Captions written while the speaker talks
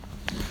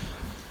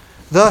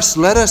Thus,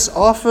 let us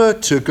offer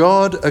to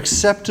God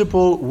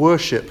acceptable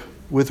worship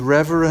with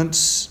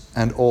reverence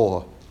and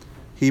awe.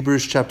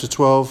 Hebrews chapter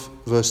 12,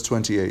 verse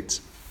 28.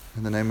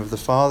 In the name of the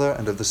Father,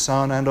 and of the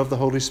Son, and of the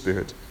Holy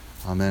Spirit.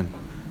 Amen.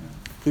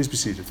 Please be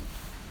seated.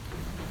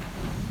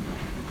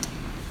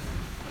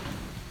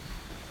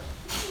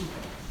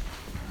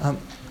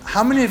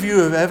 How many of you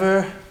have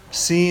ever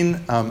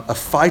seen a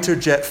fighter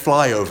jet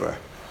fly over?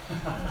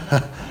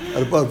 At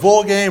a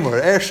ball game or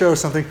an air show or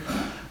something?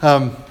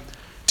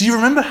 Do you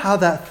remember how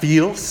that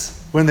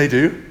feels when they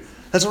do?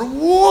 That's sort of,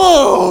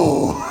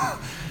 whoa!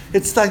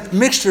 It's like a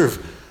mixture of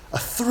a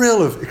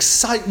thrill of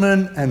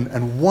excitement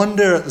and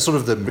wonder at the sort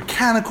of the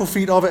mechanical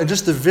feat of it and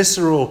just the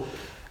visceral.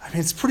 I mean,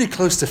 it's pretty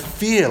close to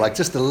fear, like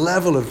just the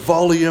level of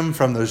volume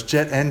from those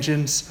jet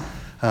engines.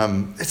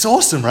 It's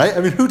awesome, right?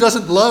 I mean, who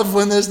doesn't love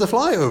when there's the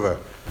flyover?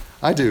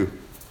 I do.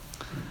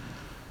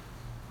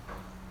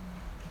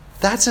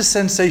 That's a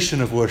sensation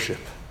of worship.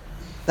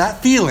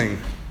 That feeling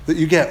that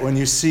you get when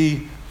you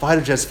see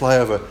fighter jets fly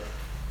over,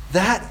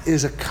 that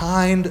is a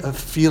kind of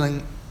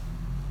feeling,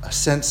 a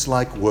sense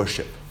like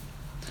worship.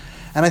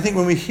 And I think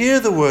when we hear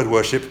the word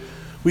worship,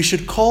 we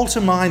should call to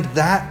mind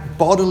that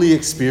bodily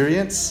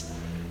experience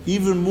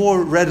even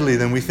more readily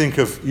than we think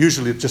of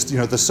usually just,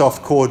 the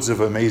soft chords of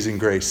Amazing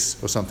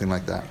Grace or something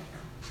like that.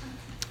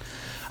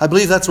 I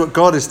believe that's what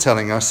God is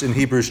telling us in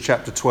Hebrews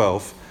chapter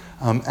 12.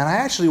 And I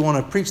actually want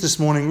to preach this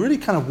morning really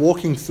kind of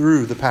walking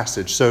through the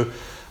passage. So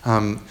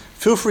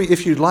feel free,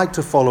 if you'd like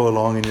to follow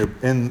along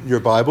in your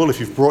Bible. If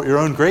you've brought your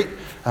own, great.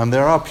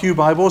 There are pew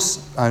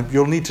Bibles.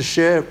 You'll need to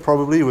share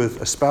probably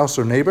with a spouse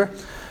or neighbor.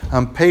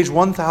 Page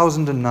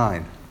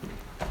 1009.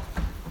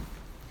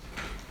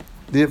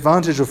 The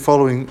advantage of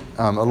following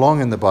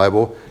along in the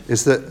Bible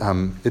is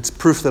that it's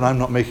proof that I'm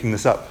not making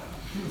this up,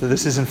 that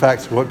this is in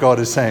fact what God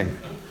is saying.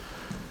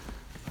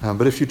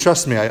 But if you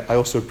trust me, I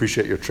also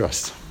appreciate your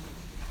trust.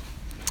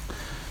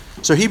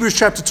 So Hebrews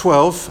chapter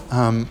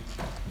 12,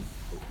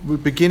 we're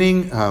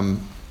beginning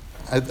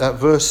at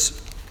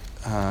verse,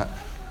 I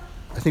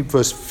think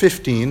verse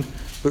 15,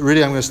 but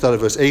really I'm going to start at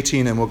verse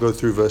 18 and we'll go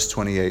through verse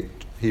 28,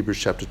 Hebrews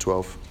chapter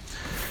 12.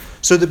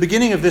 So the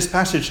beginning of this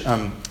passage,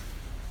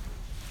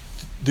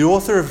 the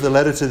author of the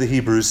letter to the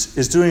Hebrews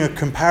is doing a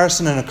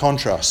comparison and a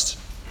contrast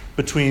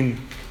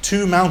between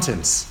two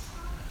mountains,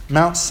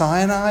 Mount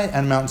Sinai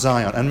and Mount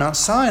Zion. And Mount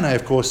Sinai,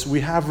 of course,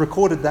 we have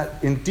recorded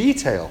that in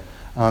detail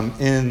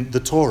in the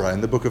Torah,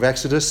 in the book of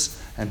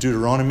Exodus and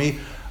Deuteronomy,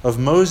 of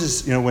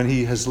Moses, when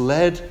he has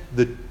led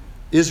the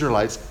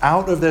Israelites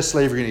out of their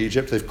slavery in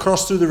Egypt. They've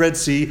crossed through the Red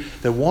Sea,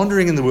 they're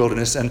wandering in the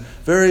wilderness, and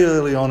very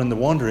early on in the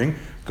wandering,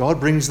 God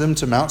brings them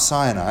to Mount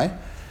Sinai,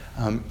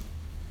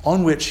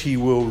 on which he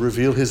will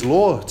reveal his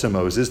law to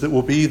Moses that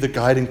will be the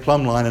guiding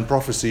plumb line and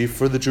prophecy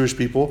for the Jewish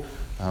people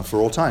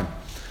for all time.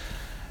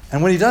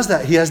 And when he does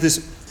that, he has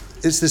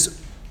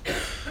this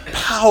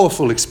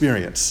powerful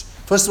experience.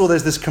 First of all,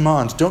 there's this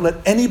command, don't let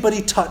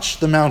anybody touch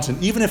the mountain.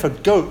 Even if a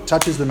goat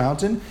touches the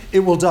mountain, it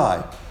will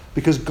die,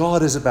 because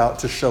God is about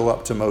to show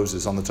up to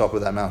Moses on the top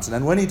of that mountain.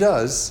 And when he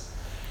does,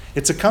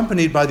 it's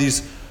accompanied by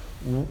these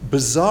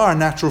bizarre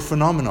natural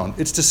phenomenon.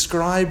 It's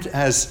described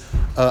as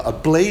a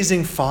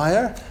blazing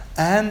fire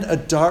and a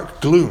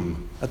dark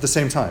gloom at the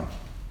same time.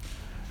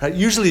 Right?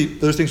 Usually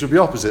those things would be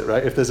opposite,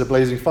 right? If there's a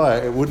blazing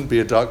fire, it wouldn't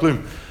be a dark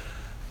gloom.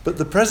 But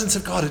the presence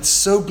of God, it's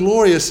so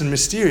glorious and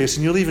mysterious,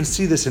 and you'll even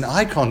see this in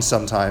icons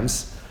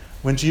sometimes.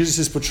 When Jesus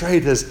is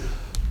portrayed, there's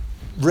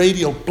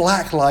radial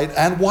black light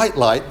and white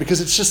light, because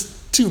it's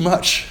just too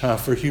much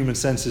for human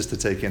senses to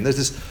take in. There's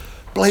this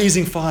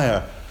blazing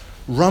fire,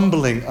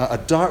 rumbling, a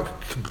dark,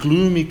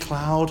 gloomy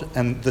cloud,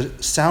 and the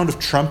sound of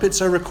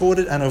trumpets are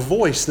recorded, and a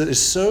voice that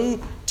is so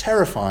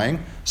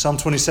terrifying. Psalm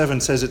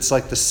 27 says it's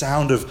like the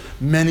sound of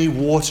many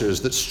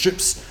waters that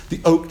strips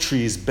the oak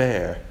trees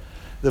bare.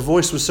 The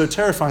voice was so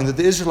terrifying that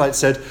the Israelites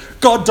said,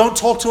 God, don't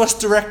talk to us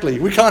directly.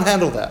 We can't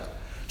handle that.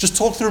 Just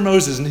talk through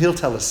Moses and he'll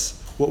tell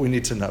us what we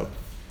need to know.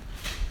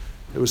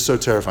 It was so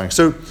terrifying.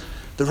 So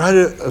the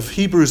writer of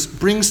Hebrews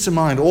brings to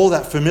mind all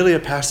that familiar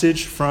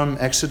passage from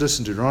Exodus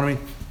and Deuteronomy,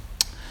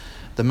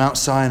 the Mount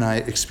Sinai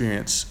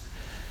experience.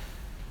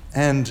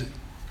 And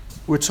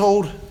we're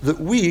told that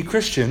we,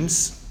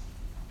 Christians,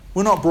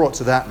 we're not brought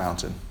to that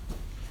mountain.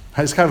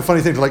 It's kind of a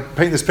funny thing to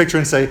paint this picture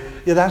and say,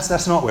 yeah,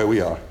 that's not where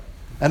we are.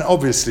 And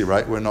obviously,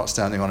 right, we're not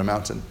standing on a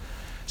mountain.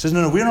 It says,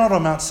 no, we're not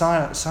on Mount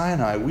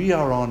Sinai, we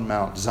are on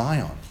Mount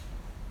Zion.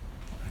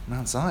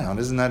 Mount Zion,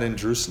 isn't that in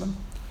Jerusalem?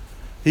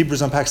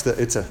 Hebrews unpacks that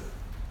it's a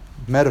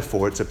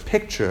metaphor, it's a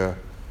picture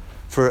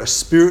for a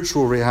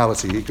spiritual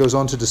reality. It goes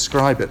on to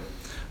describe it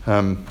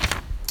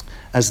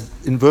as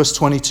in verse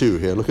 22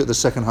 here. Look at the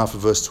second half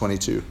of verse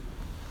 22.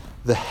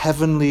 The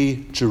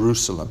heavenly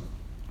Jerusalem.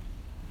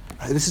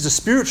 Right, this is a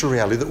spiritual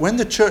reality that when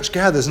the church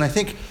gathers, and I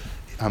think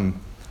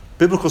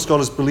biblical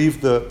scholars believe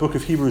the book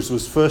of Hebrews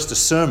was first a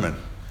sermon.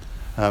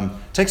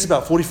 Takes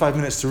about 45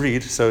 minutes to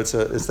read, so it's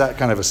that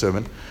kind of a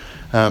sermon.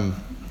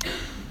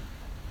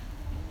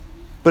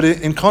 But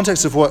in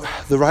context of what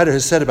the writer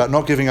has said about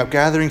not giving up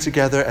gathering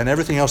together and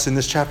everything else in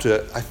this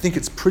chapter, I think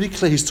it's pretty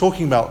clear he's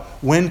talking about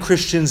when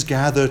Christians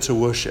gather to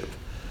worship.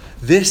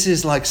 This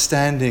is like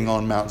standing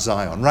on Mount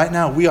Zion. Right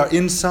now, we are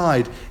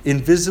inside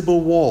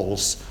invisible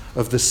walls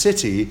of the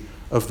city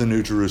of the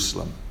New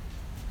Jerusalem.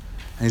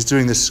 And he's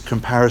doing this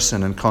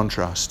comparison and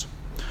contrast.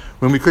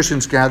 When we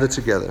Christians gather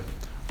together,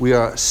 we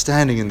are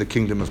standing in the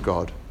kingdom of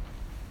God.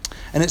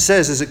 And it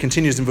says, as it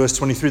continues in verse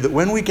 23, that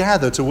when we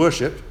gather to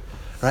worship,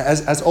 right,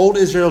 as old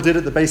Israel did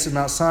at the base of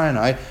Mount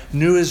Sinai,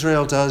 new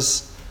Israel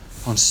does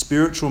on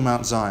spiritual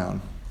Mount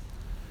Zion.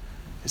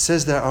 It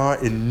says there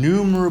are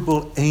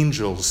innumerable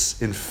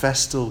angels in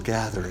festal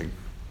gathering.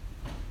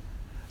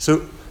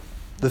 So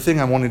the thing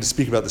I wanted to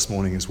speak about this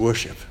morning is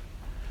worship.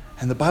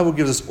 And the Bible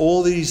gives us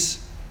all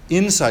these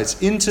insights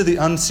into the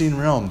unseen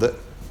realm that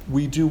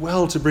we do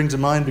well to bring to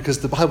mind because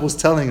the Bible's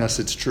telling us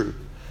it's true.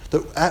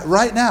 That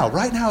right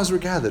now as we're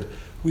gathered,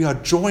 we are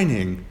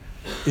joining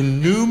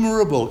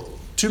innumerable,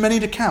 too many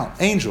to count,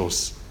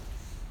 angels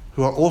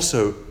who are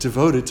also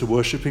devoted to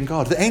worshiping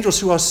God. The angels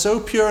who are so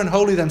pure and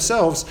holy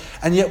themselves,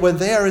 and yet when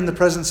they are in the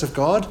presence of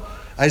God,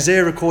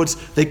 Isaiah records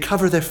they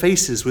cover their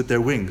faces with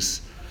their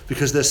wings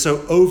because they're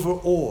so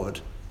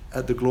overawed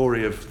at the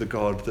glory of the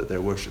God that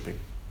they're worshiping.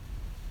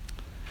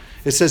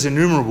 It says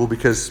innumerable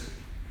because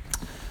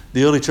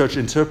the early church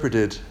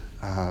understood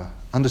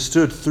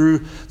through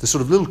the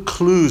sort of little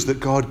clues that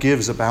God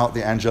gives about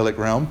the angelic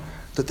realm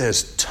that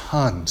there's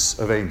tons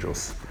of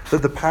angels.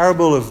 That the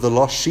parable of the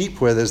lost sheep,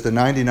 where there's the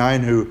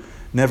 99 who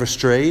never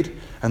strayed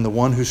and the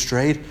one who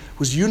strayed,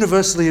 was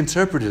universally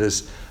interpreted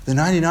as the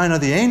 99 are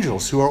the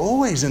angels who are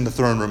always in the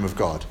throne room of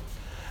God.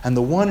 And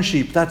the one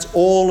sheep, that's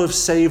all of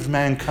saved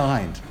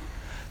mankind.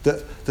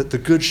 That the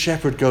good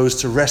shepherd goes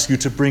to rescue,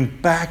 to bring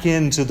back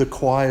into the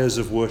choirs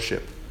of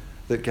worship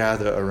that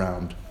gather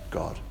around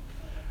God.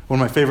 One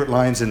of my favorite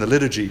lines in the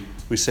liturgy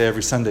we say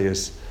every Sunday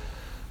is,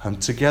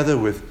 together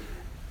with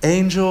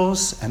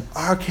angels and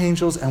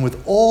archangels and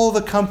with all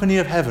the company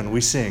of heaven we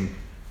sing,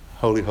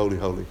 holy, holy,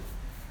 holy.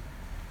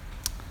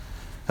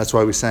 That's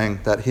why we sang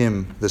that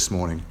hymn this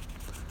morning.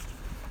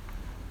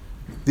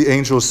 The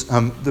angels,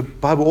 the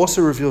Bible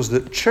also reveals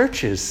that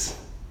churches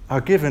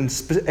are given,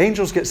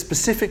 angels get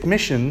specific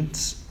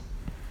missions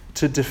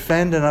to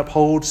defend and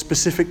uphold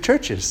specific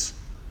churches.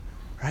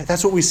 Right?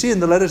 That's what we see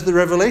in the letters of the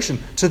Revelation.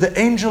 To the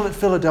angel at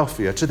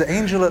Philadelphia, to the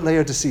angel at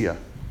Laodicea.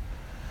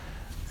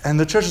 And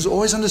the church has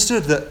always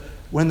understood that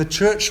when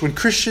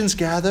Christians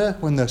gather,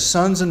 when the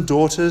sons and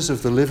daughters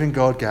of the living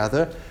God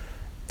gather,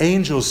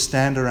 angels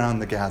stand around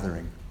the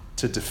gathering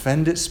to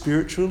defend it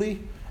spiritually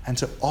and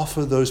to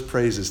offer those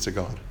praises to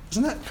God.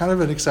 Isn't that kind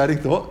of an exciting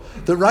thought?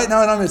 That right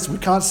now in our midst, we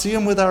can't see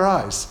him with our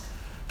eyes,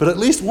 but at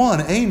least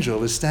one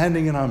angel is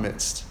standing in our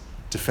midst,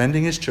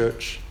 defending his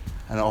church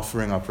and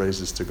offering our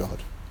praises to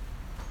God.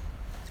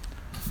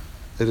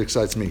 It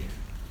excites me.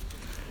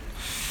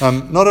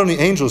 Not only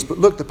angels, but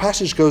look, the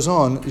passage goes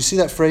on. You see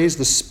that phrase,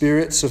 the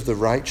spirits of the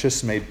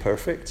righteous made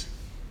perfect?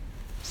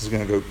 This is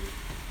going to go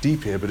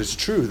deep here, but it's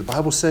true. The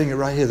Bible's saying it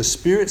right here. The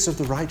spirits of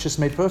the righteous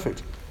made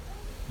perfect.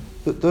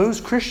 That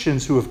those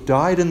Christians who have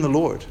died in the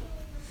Lord,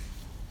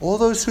 all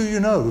those who you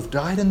know who've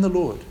died in the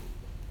Lord,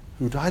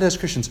 who died as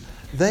Christians,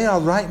 they are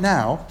right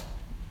now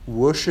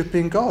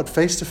worshiping God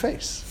face to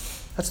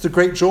face. That's the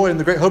great joy and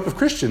the great hope of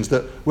Christians,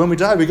 that when we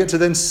die, we get to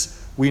then,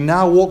 we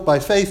now walk by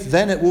faith,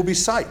 then it will be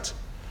sight.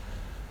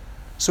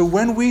 So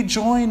when we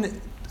join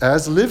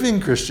as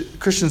living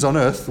Christians on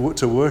earth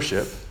to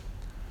worship,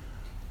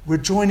 we're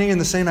joining in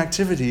the same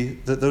activity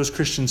that those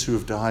Christians who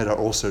have died are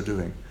also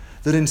doing.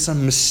 That in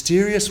some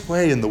mysterious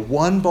way, in the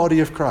one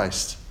body of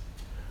Christ,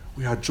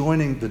 we are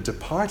joining the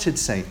departed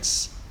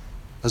saints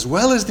as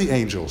well as the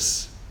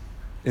angels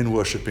in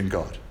worshiping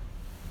God.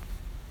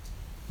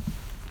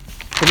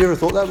 Have you ever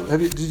thought that?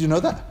 Did you know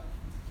that?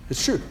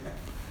 It's true.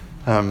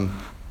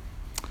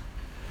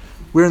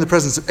 We're in the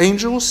presence of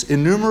angels,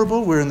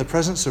 innumerable. We're in the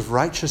presence of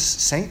righteous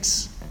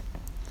saints.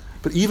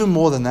 But even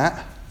more than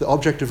that, the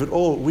object of it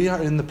all, we are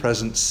in the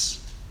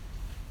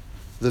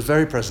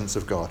very presence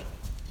of God.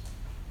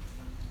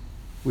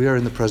 We are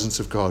in the presence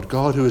of God.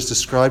 God who is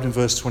described in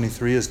verse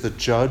 23 as the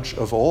judge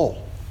of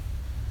all.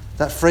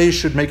 That phrase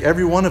should make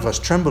every one of us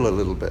tremble a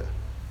little bit.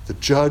 The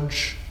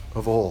judge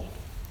of all.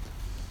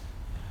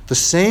 The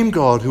same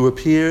God who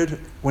appeared,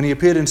 when he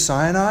appeared in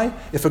Sinai,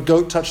 if a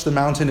goat touched the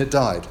mountain, it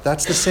died.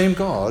 That's the same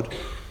God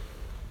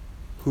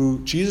who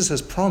Jesus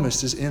has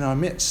promised is in our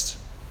midst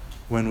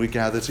when we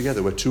gather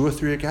together. Where 2 or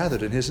 3 are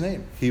gathered in his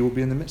name, he will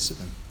be in the midst of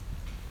them.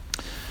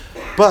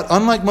 But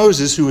unlike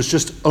Moses, who was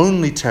just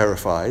only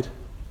terrified,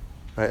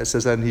 right, it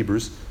says that in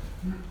Hebrews,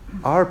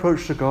 our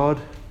approach to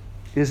God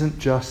isn't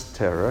just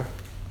terror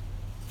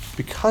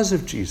because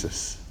of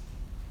Jesus.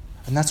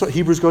 And that's what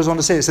Hebrews goes on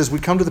to say. It says we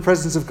come to the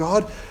presence of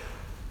God,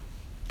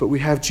 but we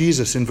have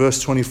Jesus in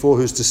verse 24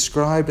 who's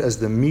described as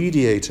the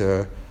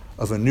mediator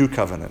of a new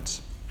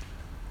covenant.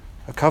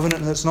 A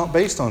covenant that's not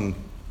based on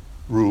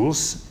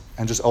rules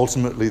and just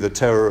ultimately the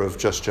terror of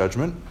just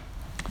judgment.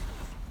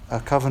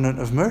 A covenant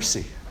of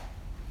mercy.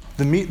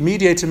 The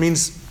mediator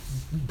means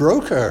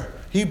broker.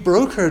 He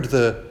brokered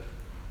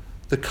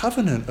the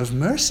covenant of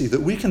mercy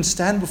that we can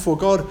stand before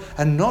God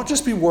and not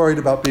just be worried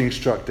about being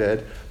struck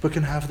dead, but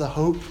can have the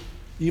hope,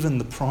 even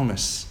the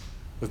promise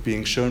of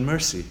being shown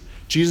mercy.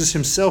 Jesus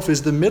himself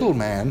is the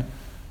middleman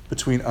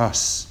between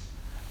us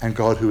and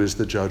God, who is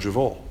the judge of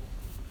all.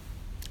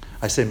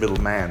 I say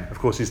middleman. Of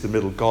course, he's the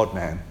middle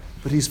God-man,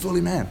 but he's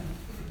fully man.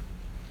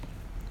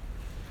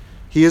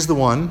 He is the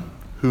one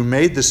who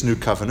made this new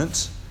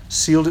covenant,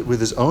 sealed it with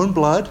his own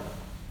blood,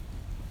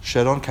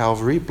 shed on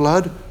Calvary,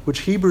 blood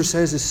which Hebrews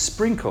says is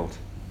sprinkled.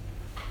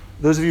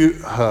 Those of you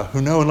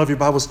who know and love your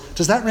Bibles,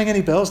 does that ring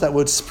any bells, that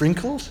word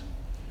sprinkled?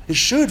 It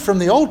should, from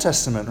the Old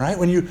Testament, right?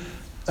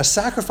 A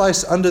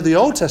sacrifice under the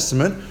Old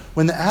Testament,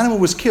 when the animal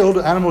was killed,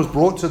 the animal was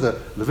brought to the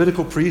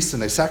Levitical priests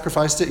and they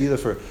sacrificed it either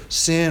for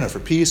sin or for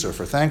peace or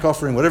for thank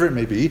offering, whatever it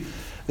may be.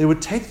 They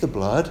would take the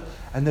blood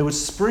and they would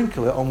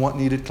sprinkle it on what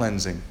needed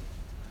cleansing.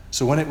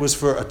 So when it was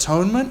for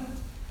atonement,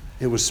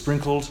 it was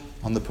sprinkled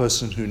on the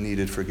person who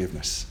needed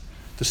forgiveness.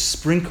 The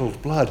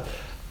sprinkled blood.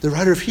 The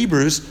writer of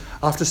Hebrews,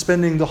 after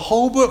spending the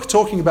whole book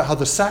talking about how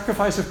the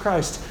sacrifice of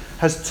Christ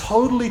has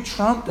totally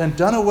trumped and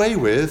done away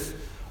with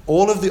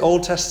all of the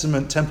Old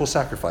Testament temple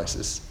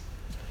sacrifices,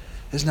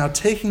 is now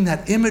taking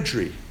that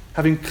imagery,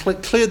 having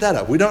cleared that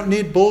up. We don't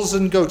need bulls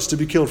and goats to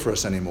be killed for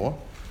us anymore.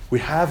 We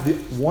have the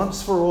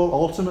once-for-all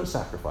ultimate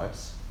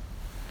sacrifice.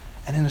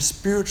 And in a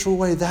spiritual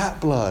way, that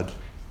blood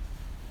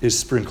is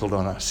sprinkled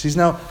on us. He's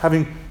now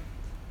having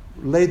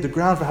laid the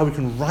ground for how we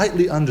can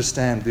rightly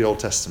understand the Old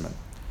Testament.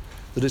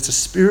 That it's a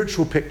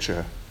spiritual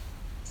picture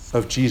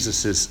of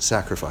Jesus'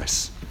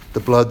 sacrifice, the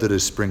blood that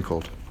is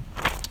sprinkled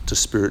to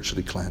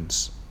spiritually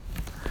cleanse.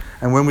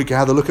 And when we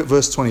gather, look at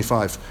verse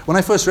 25. When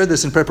I first read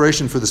this in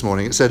preparation for this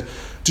morning, it said,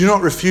 "Do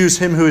not refuse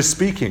him who is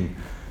speaking."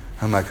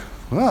 I'm like,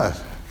 well, I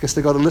guess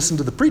they got to listen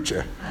to the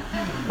preacher.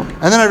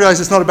 And then I realized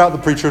it's not about the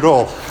preacher at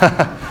all.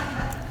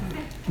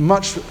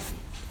 Much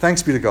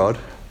thanks be to God.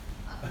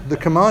 The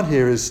command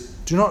here is,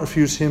 do not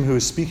refuse him who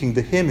is speaking.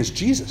 The him is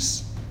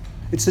Jesus.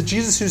 It's the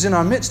Jesus who's in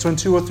our midst when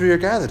 2 or 3 are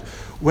gathered.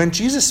 When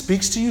Jesus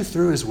speaks to you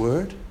through his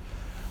word,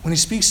 when he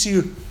speaks to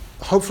you,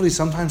 hopefully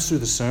sometimes through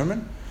the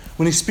sermon,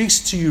 when he speaks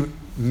to you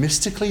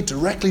mystically,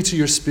 directly to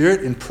your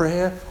spirit in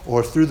prayer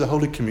or through the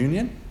Holy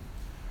Communion,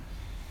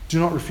 do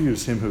not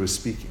refuse him who is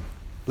speaking.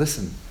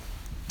 Listen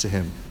to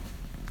him.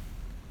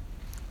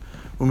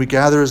 When we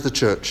gather as the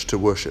church to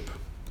worship,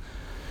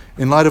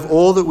 in light of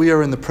all that we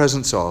are in the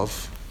presence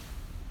of,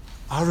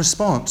 our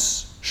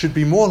response should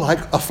be more like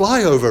a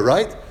flyover,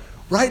 right?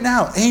 Right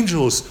now,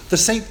 angels, the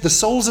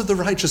souls of the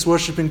righteous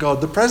worshiping God,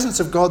 the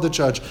presence of God the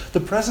judge, the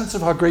presence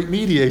of our great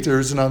mediator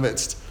is in our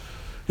midst.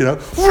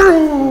 That's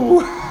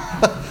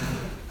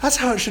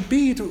how it should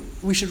be.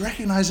 We should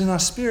recognize in our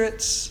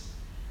spirits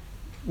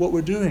what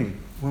we're doing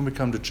when we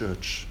come to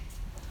church.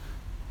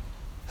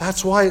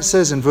 That's why it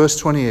says in verse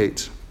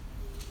 28,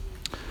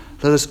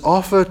 "Let us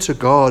offer to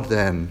God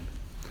then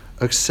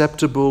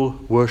acceptable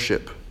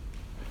worship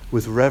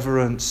with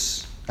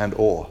reverence and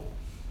awe."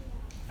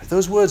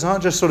 Those words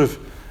aren't just sort of,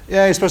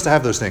 yeah, you're supposed to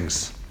have those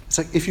things. It's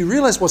like, if you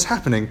realize what's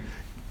happening,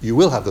 you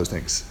will have those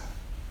things.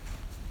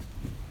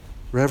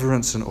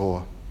 Reverence and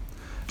awe.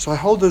 So I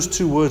hold those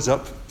 2 words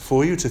up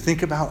for you to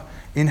think about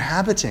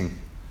inhabiting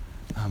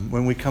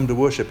when we come to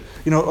worship.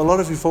 A lot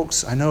of you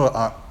folks I know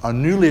are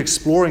newly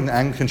exploring the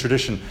Anglican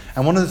tradition,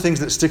 and one of the things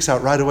that sticks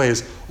out right away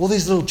is all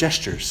these little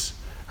gestures.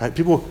 Right?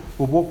 People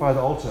will walk by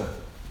the altar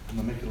and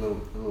they'll make a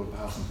little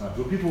bow sometimes.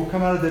 Or people will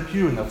come out of their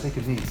pew and they'll take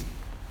a knee.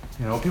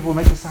 People will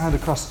make the sign of the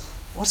cross.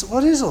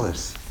 What is all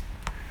this?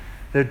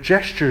 They're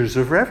gestures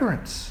of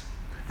reverence.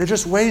 They're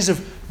just ways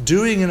of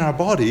doing in our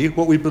body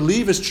what we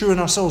believe is true in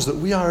our souls, that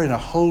we are in a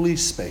holy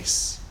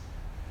space,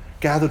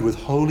 gathered with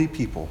holy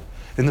people,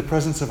 in the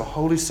presence of a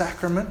holy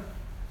sacrament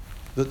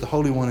that the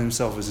Holy One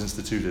himself has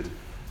instituted.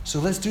 So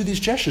let's do these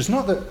gestures.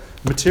 Not that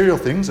material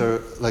things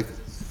are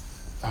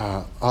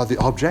the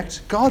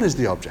object. God is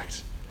the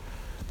object.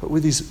 But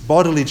with these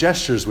bodily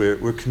gestures,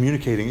 we're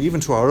communicating even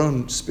to our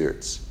own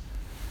spirits.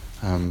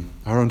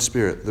 Our own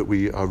spirit, that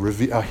we are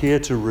here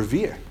to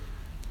revere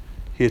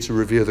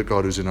the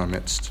God who's in our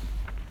midst.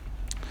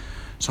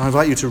 So I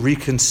invite you to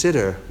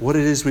reconsider what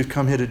it is we've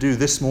come here to do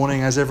this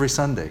morning, as every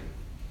Sunday.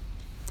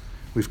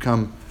 We've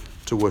come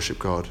to worship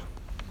God.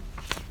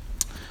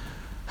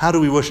 How do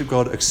we worship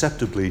God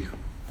acceptably?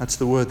 That's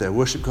the word there.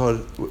 Worship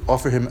God,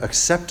 offer him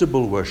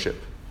acceptable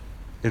worship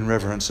in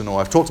reverence and awe.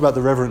 I've talked about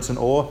the reverence and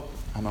awe,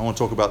 and I want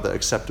to talk about the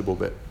acceptable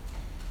bit.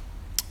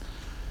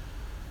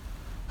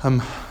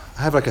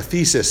 I have like a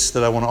thesis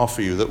that I want to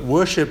offer you, that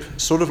worship,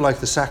 sort of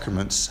like the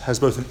sacraments, has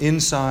both an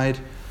inside,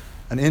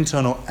 an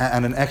internal,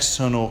 and an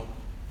external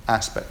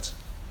aspect.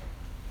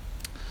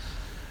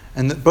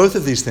 And that both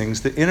of these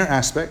things, the inner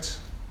aspect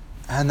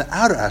and the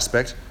outer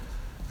aspect,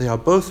 they are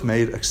both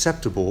made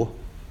acceptable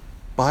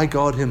by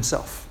God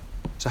himself.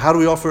 So how do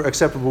we offer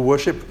acceptable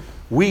worship?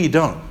 We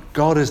don't.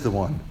 God is the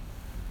one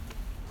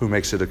who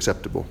makes it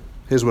acceptable.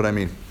 Here's what I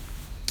mean.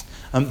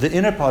 The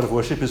inner part of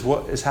worship is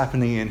what is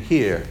happening in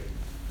here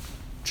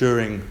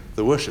during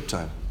the worship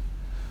time.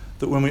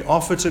 That when we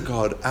offer to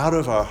God out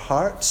of our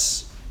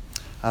hearts,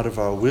 out of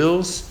our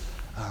wills,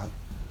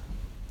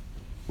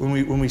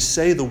 when we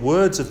say the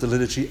words of the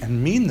liturgy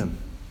and mean them,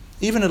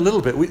 even a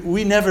little bit.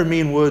 We never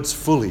mean words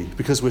fully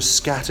because we're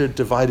scattered,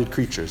 divided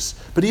creatures.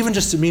 But even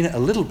just to mean it a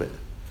little bit,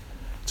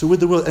 to with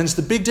the will. And it's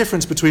the big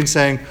difference between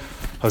saying,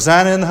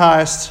 Hosanna in the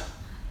highest,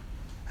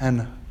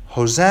 and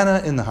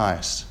Hosanna in the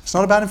highest. It's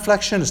not about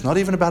inflection. It's not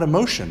even about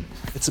emotion.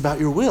 It's about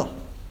your will.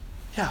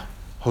 Yeah,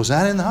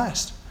 Hosanna in the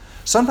highest.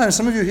 Sometimes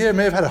some of you here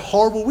may have had a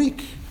horrible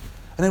week,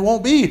 and it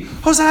won't be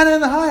Hosanna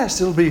in the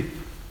highest. It'll be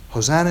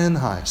Hosanna in the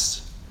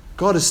highest.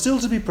 God is still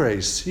to be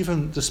praised,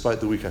 even despite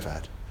the week I've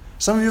had.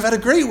 Some of you have had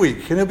a great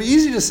week, and it'll be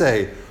easy to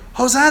say,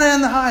 Hosanna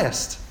in the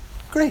highest.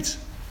 Great.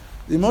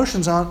 The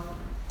emotions aren't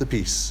the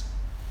peace,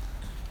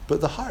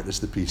 but the heart is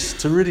the peace.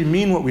 To really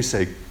mean what we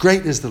say,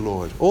 great is the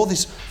Lord. All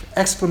these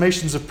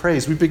exclamations of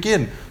praise. We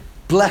begin,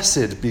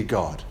 blessed be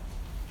God.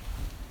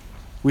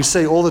 We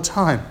say all the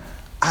time,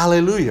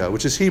 Alleluia,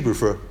 which is Hebrew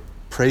for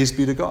praise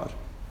be to God.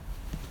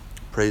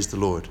 Praise the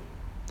Lord.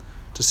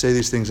 To say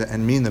these things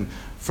and mean them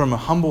from a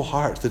humble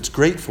heart that's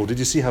grateful. Did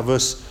you see how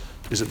verse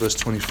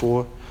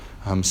 24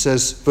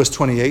 says, verse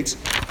 28,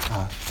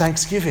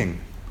 thanksgiving,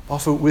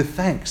 offer with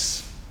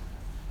thanks.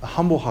 A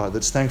humble heart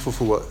that's thankful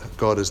for what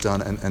God has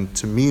done and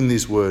to mean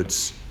these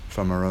words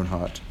from our own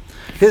heart.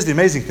 Here's the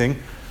amazing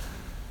thing.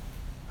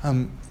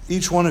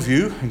 Each one of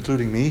you,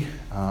 including me,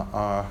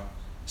 are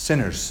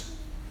sinners.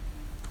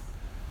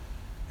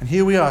 And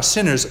here we are,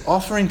 sinners,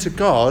 offering to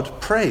God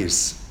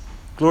praise.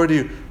 Glory to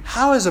you.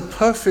 How is a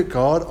perfect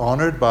God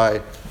honored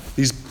by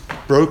these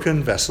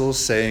broken vessels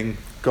saying,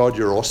 God,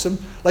 you're awesome?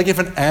 Like if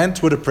an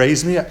ant would have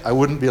praised me, I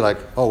wouldn't be like,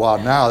 oh wow,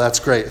 now that's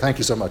great. Thank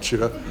you so much.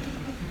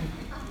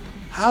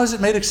 How is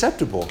it made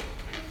acceptable?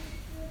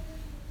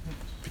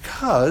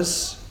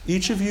 Because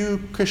each of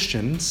you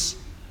Christians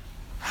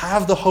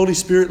have the Holy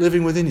Spirit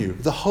living within you.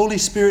 The Holy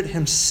Spirit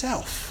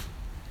himself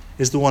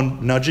is the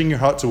one nudging your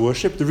heart to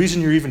worship. The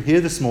reason you're even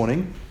here this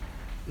morning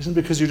isn't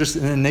because you're just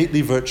an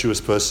innately virtuous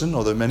person,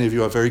 although many of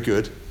you are very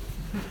good.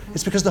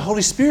 It's because the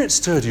Holy Spirit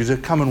stirred you to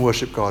come and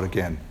worship God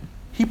again.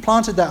 He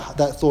planted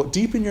that thought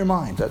deep in your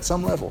mind at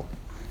some level.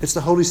 It's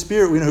the Holy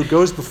Spirit we know who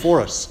goes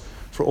before us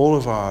for all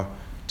of our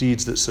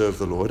deeds that serve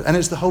the Lord. And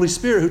it's the Holy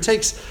Spirit who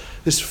takes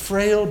this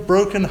frail,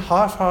 broken,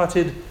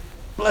 half-hearted,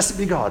 blessed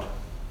be God.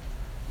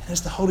 And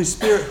it's the Holy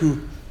Spirit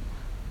who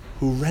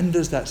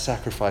renders that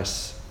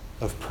sacrifice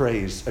of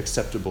praise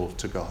acceptable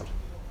to God.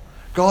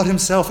 God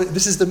himself,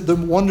 this is the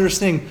wondrous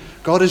thing.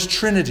 God is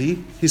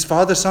Trinity. He's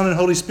Father, Son, and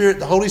Holy Spirit.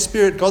 The Holy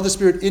Spirit, God the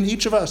Spirit, in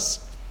each of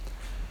us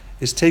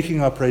is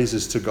taking our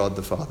praises to God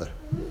the Father.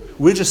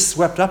 We're just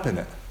swept up in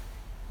it.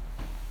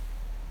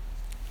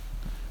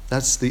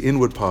 That's the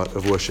inward part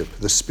of worship.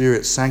 The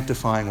Spirit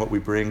sanctifying what we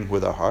bring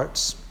with our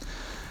hearts.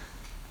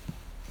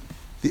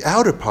 The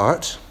outer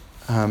part,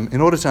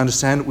 in order to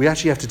understand, we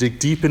actually have to dig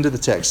deep into the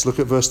text. Look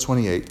at verse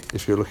 28,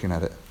 if you're looking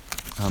at it.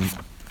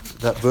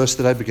 That verse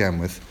that I began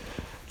with.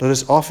 Let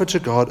us offer to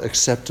God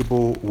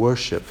acceptable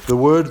worship. The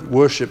word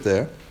worship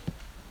there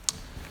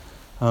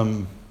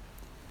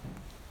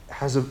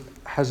has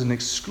an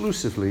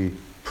exclusively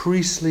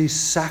priestly,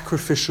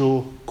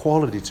 sacrificial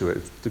quality to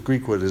it. The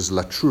Greek word is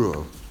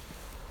latruo.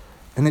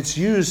 And it's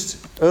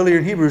used earlier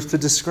in Hebrews to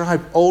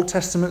describe Old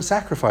Testament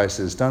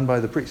sacrifices done by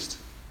the priest.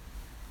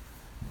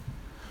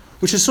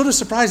 Which is sort of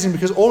surprising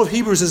because all of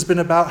Hebrews has been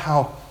about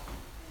how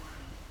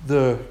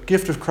the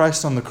gift of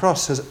Christ on the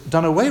cross has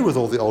done away with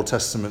all the Old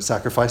Testament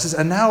sacrifices,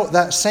 and now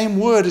that same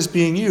word is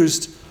being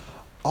used,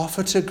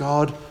 offer to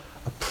God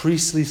a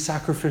priestly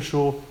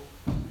sacrificial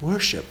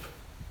worship.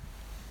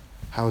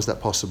 How is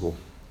that possible?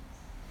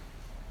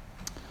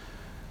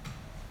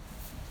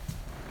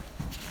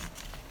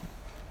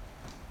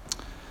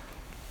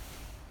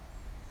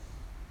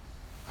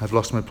 I've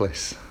lost my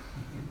place.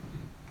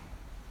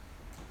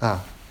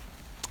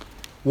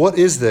 What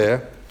is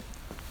there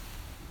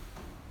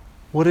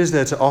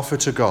to offer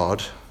to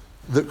God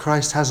that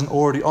Christ hasn't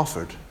already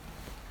offered?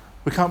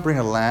 We can't bring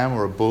a lamb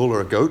or a bull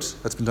or a goat.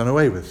 That's been done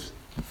away with.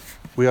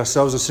 We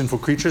ourselves are sinful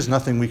creatures.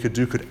 Nothing we could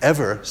do could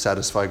ever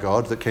satisfy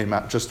God that came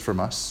out just from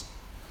us.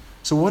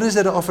 So what is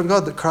there to offer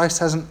God that Christ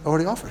hasn't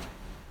already offered?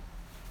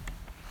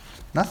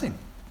 Nothing.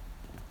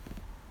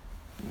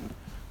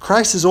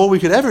 Christ is all we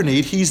could ever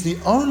need. He's the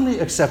only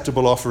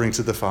acceptable offering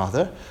to the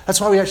Father. That's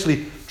why we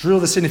actually drill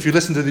this in. If you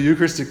listen to the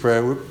Eucharistic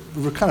prayer,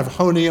 we're kind of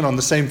honing in on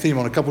the same theme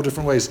on a couple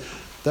different ways.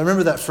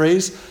 Remember that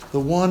phrase? The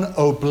one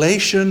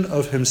oblation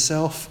of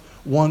himself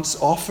once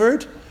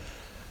offered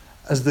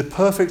as the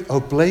perfect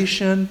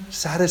oblation,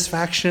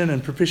 satisfaction,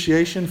 and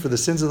propitiation for the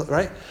sins of the,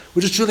 right?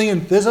 We're just drilling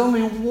in. There's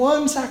only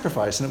one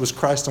sacrifice, and it was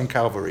Christ on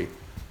Calvary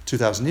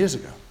 2,000 years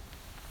ago.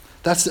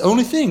 That's the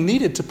only thing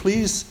needed to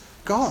please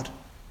God.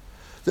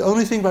 The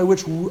only thing by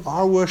which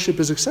our worship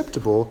is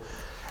acceptable,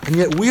 and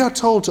yet we are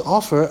told to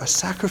offer a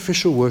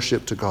sacrificial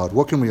worship to God.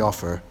 What can we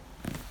offer?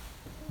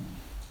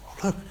 Well,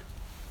 look,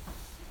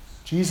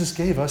 Jesus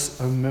gave us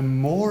a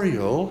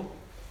memorial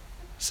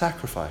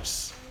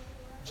sacrifice.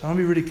 So I want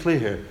to be really clear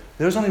here.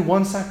 There's only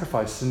one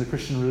sacrifice in the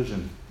Christian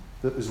religion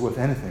that is worth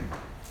anything.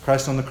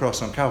 Christ on the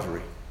cross on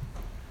Calvary.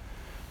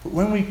 But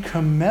when we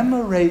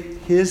commemorate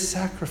his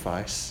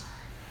sacrifice,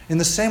 In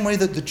the same way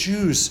that the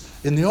Jews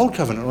in the Old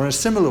Covenant, or in a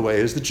similar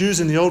way as the Jews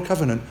in the Old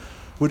Covenant,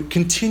 would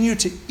continue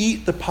to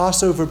eat the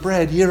Passover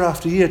bread year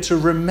after year to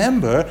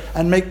remember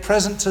and make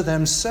present to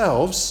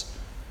themselves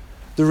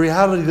the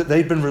reality that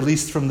they'd been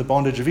released from the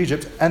bondage of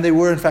Egypt, and they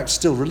were in fact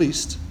still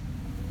released.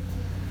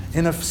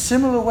 In a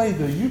similar way,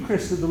 the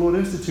Eucharist that the Lord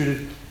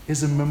instituted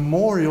is a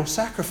memorial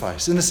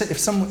sacrifice.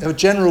 If a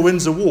general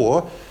wins a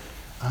war,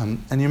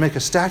 and you make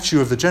a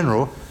statue of the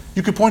general,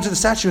 you could point to the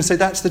statue and say,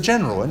 that's the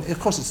general. And of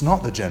course it's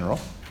not the general,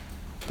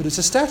 but it's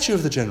a statue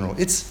of the general.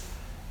 It's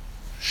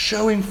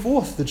showing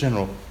forth the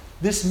general.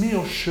 This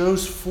meal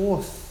shows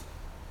forth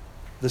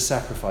the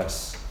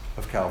sacrifice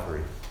of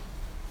Calvary.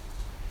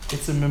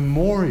 It's a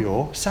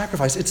memorial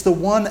sacrifice. It's the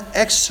one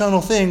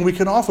external thing we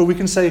can offer. We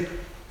can say,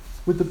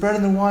 with the bread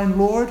and the wine,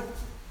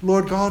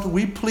 Lord God,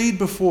 we plead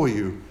before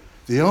you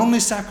the only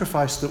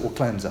sacrifice that will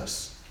cleanse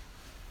us,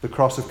 the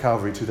cross of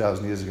Calvary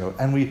 2,000 years ago.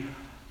 And we,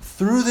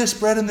 through this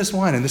bread and this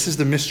wine, and this is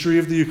the mystery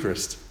of the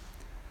Eucharist,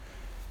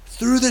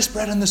 through this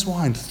bread and this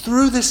wine,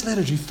 through this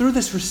liturgy, through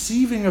this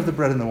receiving of the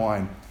bread and the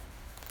wine,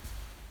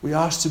 we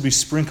ask to be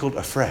sprinkled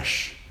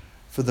afresh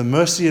for the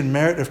mercy and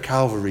merit of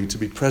Calvary to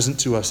be present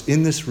to us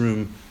in this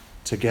room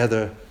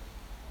together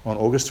on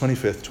August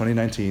 25th,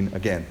 2019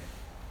 again.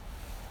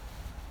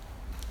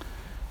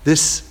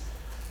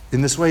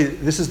 In this way,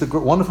 this is the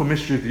wonderful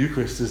mystery of the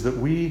Eucharist, is that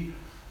we,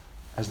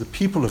 as the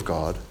people of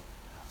God,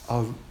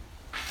 are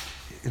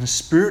in a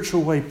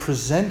spiritual way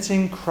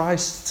presenting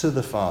Christ to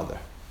the Father,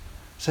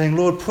 saying,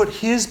 Lord, put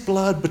his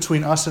blood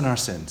between us and our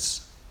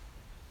sins.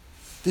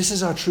 This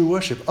is our true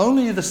worship.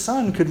 Only the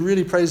Son could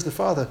really praise the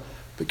Father.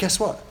 But guess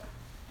what?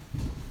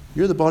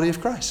 You're the body of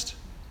Christ.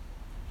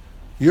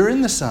 You're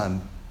in the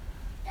Son.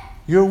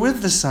 You're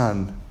with the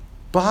Son,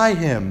 by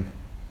him,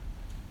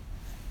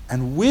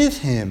 and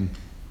with him,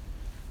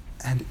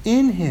 and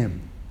in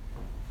him,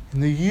 in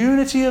the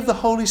unity of the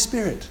Holy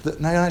Spirit that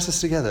unites us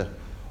together.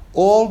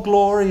 All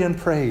glory and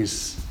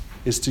praise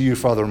is to you,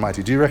 Father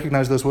Almighty. Do you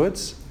recognize those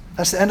words?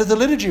 That's the end of the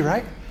liturgy,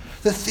 right?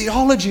 The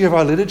theology of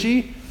our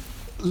liturgy,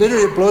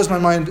 literally it blows my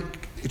mind,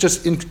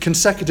 just in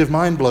consecutive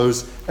mind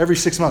blows every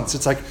 6 months.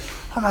 It's like,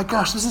 oh my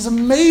gosh, this is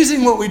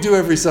amazing what we do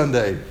every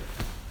Sunday.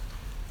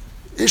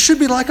 It should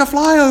be like a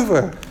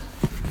flyover.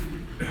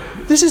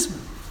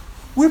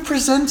 We're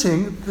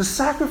presenting the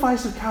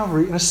sacrifice of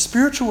Calvary in a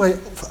spiritual way,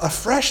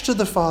 afresh to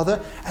the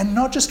Father, and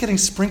not just getting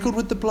sprinkled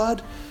with the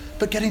blood,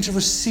 but getting to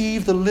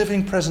receive the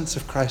living presence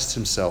of Christ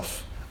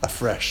himself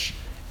afresh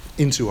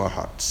into our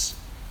hearts.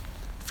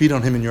 Feed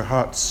on him in your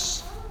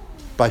hearts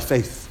by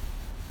faith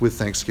with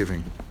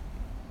thanksgiving.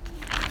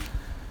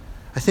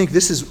 I think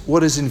this is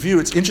what is in view.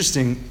 It's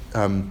interesting.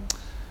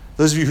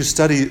 Those of you who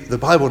study the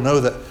Bible know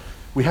that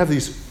we have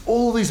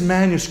all these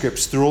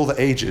manuscripts through all the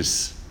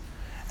ages.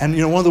 And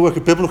one of the work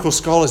of biblical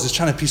scholars is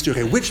trying to piece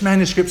together, which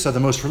manuscripts are the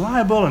most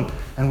reliable,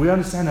 and we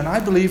understand, and I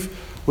believe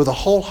with a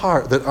whole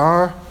heart that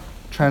our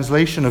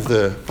translation of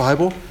the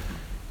Bible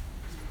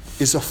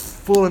is a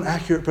full and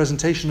accurate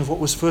presentation of what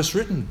was first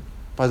written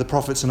by the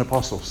prophets and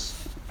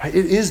apostles. It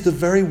is the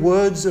very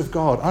words of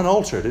God,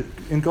 unaltered.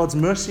 In God's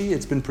mercy,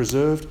 it's been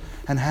preserved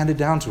and handed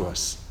down to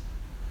us.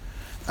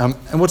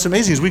 And what's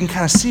amazing is we can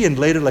kind of see in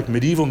later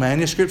medieval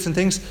manuscripts and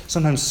things,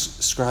 sometimes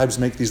scribes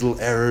make these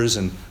little errors,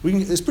 and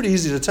it's pretty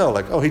easy to tell,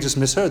 he just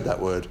misheard that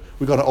word.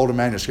 We got an older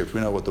manuscript, we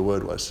know what the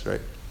word was,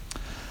 right?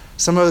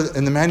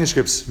 In the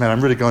manuscripts, man,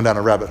 I'm really going down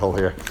a rabbit hole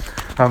here.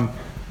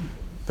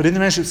 But in the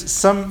manuscripts,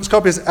 some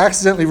copiers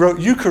accidentally wrote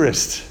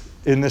Eucharist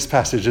in this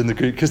passage in the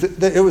Greek, because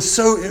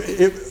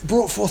it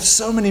brought forth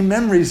so many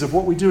memories of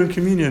what we do in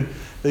communion.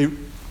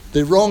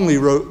 They wrongly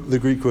wrote the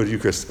Greek word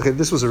Eucharist. Okay,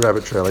 this was a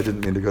rabbit trail I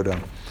didn't mean to go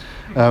down.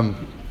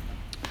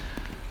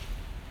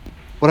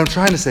 What I'm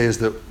trying to say is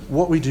that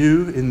what we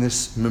do in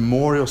this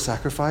memorial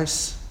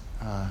sacrifice,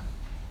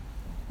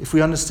 if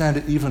we understand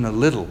it even a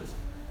little,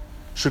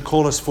 should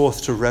call us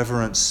forth to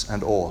reverence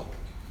and awe.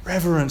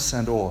 Reverence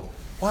and awe.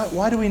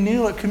 Why do we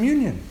kneel at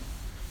communion?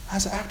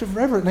 As an act of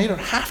reverence. Now, you don't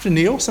have to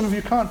kneel. Some of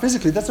you can't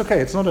physically. That's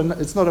okay. It's not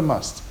a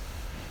must.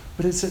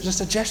 But it's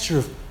just a gesture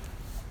of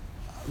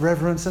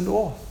reverence and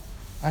awe.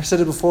 I've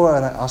said it before,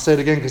 and I'll say it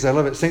again because I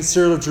love it. St.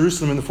 Cyril of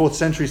Jerusalem in the 4th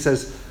century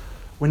says,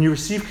 when you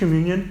receive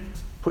communion,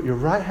 put your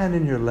right hand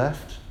in your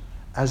left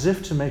as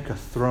if to make a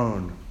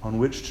throne on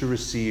which to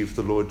receive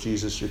the Lord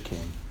Jesus your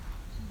King.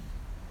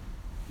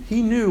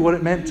 He knew what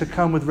it meant to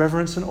come with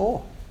reverence and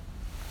awe.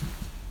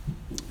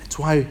 It's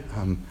why,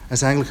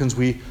 as Anglicans,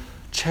 we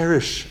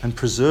cherish and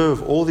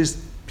preserve all these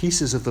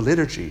pieces of the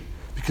liturgy,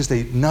 because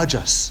they nudge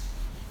us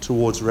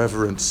towards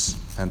reverence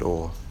and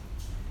awe.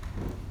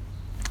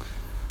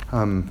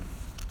 I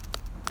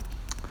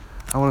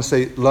want to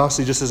say,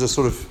 lastly, just as a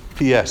sort of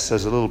PS,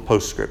 as a little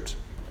postscript.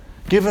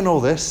 Given all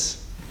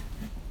this,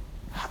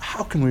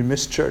 how can we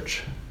miss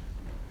church?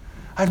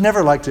 I've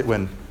never liked it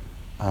when,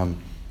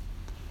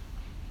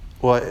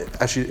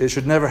 it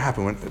should never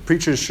happen. When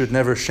preachers should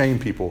never shame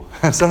people.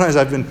 Sometimes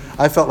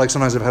I felt like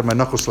sometimes I've had my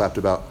knuckles slapped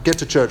about, get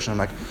to church, and I'm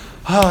like,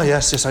 oh,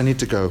 yes, I need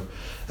to go.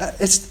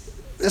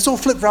 It's all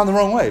flipped around the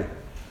wrong way.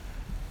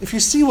 if you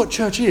see what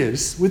church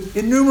is, with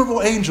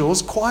innumerable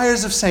angels,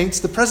 choirs of saints,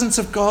 the presence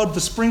of God,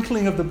 the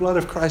sprinkling of the blood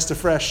of Christ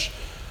afresh,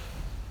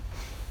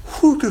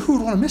 who would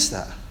want to miss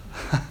that?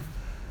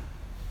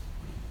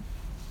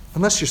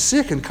 Unless you're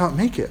sick and can't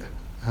make it.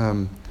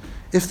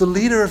 If the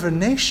leader of a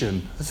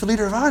nation, if the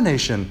leader of our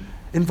nation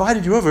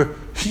invited you over,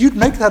 you'd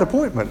make that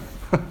appointment.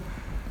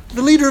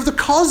 The leader of the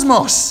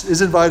cosmos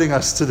is inviting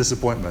us to this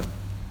appointment.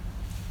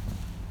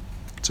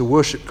 To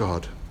worship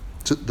God,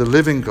 to the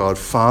living God,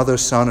 Father,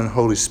 Son, and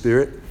Holy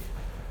Spirit,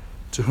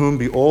 to whom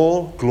be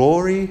all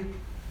glory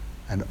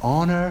and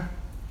honor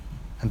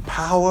and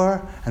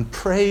power and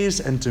praise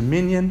and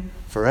dominion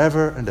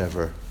forever and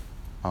ever.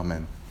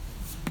 Amen.